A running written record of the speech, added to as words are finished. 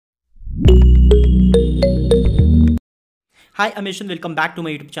Hi, I'm Yaswanth. Welcome back to my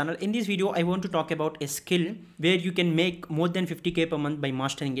YouTube channel. In this video, I want to talk about a skill where you can make more than 50k per month by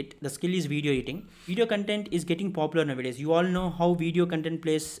mastering it. The skill is video editing. Video content is getting popular nowadays. You all know how video content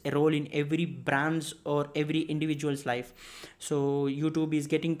plays a role in every brand's or every individual's life. So YouTube is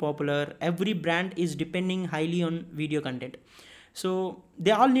getting popular. Every brand is depending highly on video content. So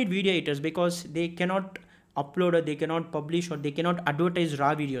they all need video editors because they cannot upload or they cannot publish or they cannot advertise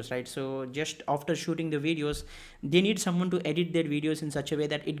raw videos, right? So just after shooting the videos, they need someone to edit their videos in such a way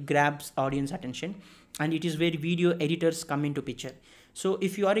that it grabs audience attention, and it is where video editors come into picture. So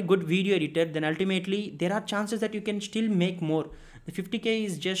if you are a good video editor, then ultimately there are chances that you can still make more. The 50k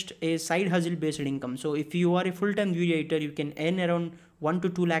is just a side hustle based income. So if you are a full-time video editor, you can earn around 1 to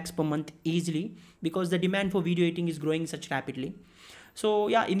 2 lakhs per month easily, because the demand for video editing is growing such rapidly. So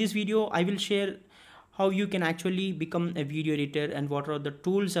yeah, in this video I will share how you can actually become a video editor and what are the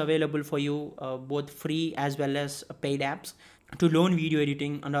tools available for you, both free as well as paid apps, to learn video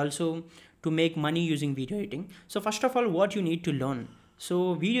editing and also to make money using video editing. So first of all, what you need to learn.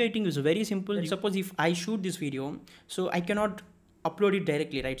 So video editing is very simple. Suppose if I shoot this video, so I cannot upload it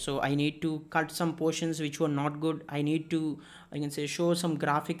directly, right? So I need to cut some portions which were not good. I need to, I can say, show some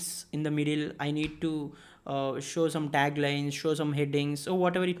graphics in the middle. I need to show some taglines, show some headings, or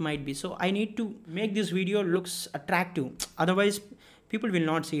whatever it might be. So I need to make this video looks attractive, otherwise people will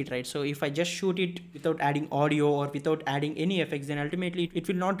not see it, right? So if I just shoot it without adding audio or without adding any effects, then ultimately it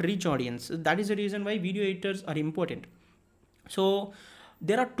will not reach audience. That is the reason why video editors are important. So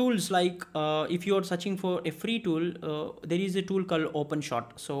there are tools like, if you are searching for a free tool, there is a tool called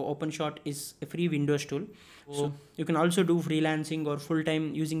OpenShot. So OpenShot is a free Windows tool. So you can also do freelancing or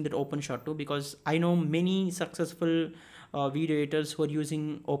full-time using that OpenShot too, because I know many successful video editors who are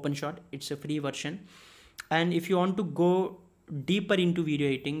using OpenShot. It's a free version. And if you want to go deeper into video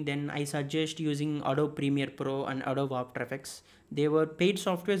editing, then I suggest using Adobe Premiere Pro and Adobe After Effects. They were paid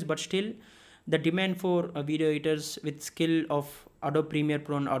softwares, but still the demand for video editors with skill of Adobe Premiere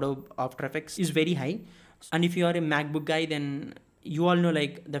Pro and Adobe After Effects is very high. And if you are a MacBook guy, then you all know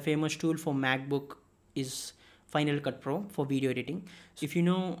like the famous tool for MacBook is Final Cut Pro for video editing. So if you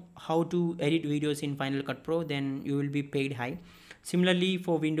know how to edit videos in Final Cut Pro, then you will be paid high. Similarly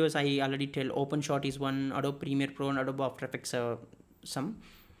for Windows, I already tell OpenShot is one, Adobe Premiere Pro and Adobe After Effects are some.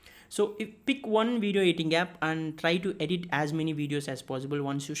 So pick one video editing app and try to edit as many videos as possible.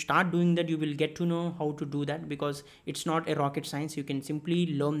 Once you start doing that, you will get to know how to do that, because it's not a rocket science. You can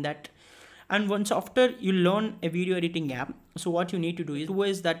simply learn that. And once after you learn a video editing app, so what you need to do is two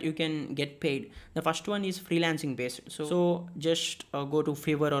ways that you can get paid. The first one is freelancing based. So just go to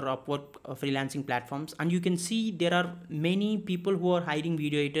Fiverr or Upwork freelancing platforms, and you can see there are many people who are hiring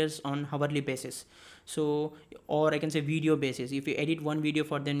video editors on hourly basis. So, or I can say video basis. If you edit one video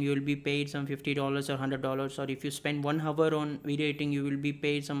for them, you will be paid some $50 or $100. Or if you spend 1 hour on video editing, you will be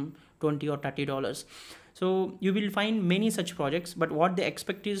paid some $20 or $30. So you will find many such projects, but what they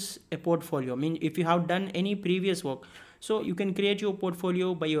expect is a portfolio. I mean, if you have done any previous work, so you can create your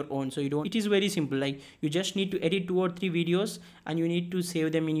portfolio by your own. So it is very simple. Like, you just need to edit 2 or 3 videos and you need to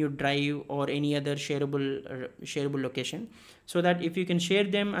save them in your drive or any other shareable location, so that if you can share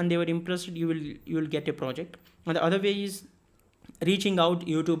them and they were impressed, you will get a project. And the other way is reaching out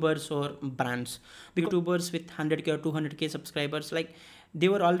YouTubers or brands. Because YouTubers with 100k or 200k subscribers, like, they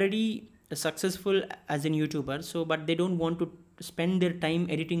were already successful as an YouTuber, so but they don't want to spend their time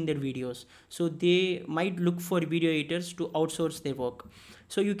editing their videos, so they might look for video editors to outsource their work.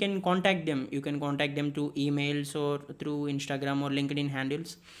 So you can contact them. You can contact them through emails or through Instagram or LinkedIn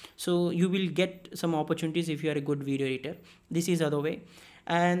handles. So you will get some opportunities if you are a good video editor. This is other way.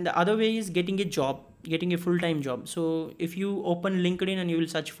 And the other way is getting a job, getting a full-time job. So if you open LinkedIn and you will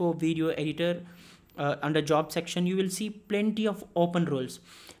search for video editor, under job section, you will see plenty of open roles.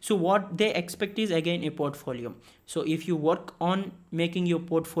 So what they expect is again a portfolio. So if you work on making your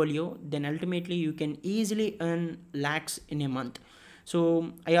portfolio, then ultimately you can easily earn lakhs in a month.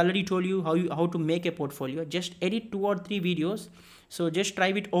 So I already told you how to make a portfolio. Just edit 2 or 3 videos. So just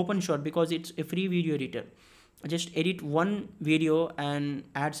try with OpenShot because it's a free video editor. Just edit one video and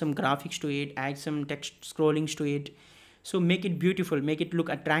add some graphics to it, add some text scrollings to it. So make it beautiful, make it look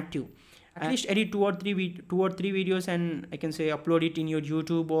attractive. At least edit 2 or 3 videos, and I can say upload it in your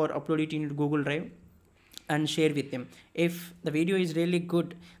YouTube or upload it in your Google Drive and share with them. If the video is really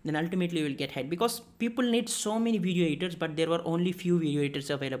good, then ultimately you will get paid, because people need so many video editors, but there were only few video editors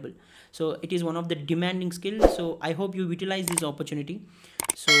available. So it is one of the demanding skills. So I hope you utilize this opportunity.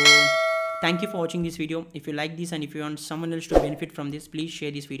 So thank you for watching this video. If you like this and if you want someone else to benefit from this, please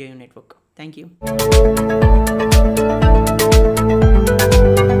share this video in your network. Thank you.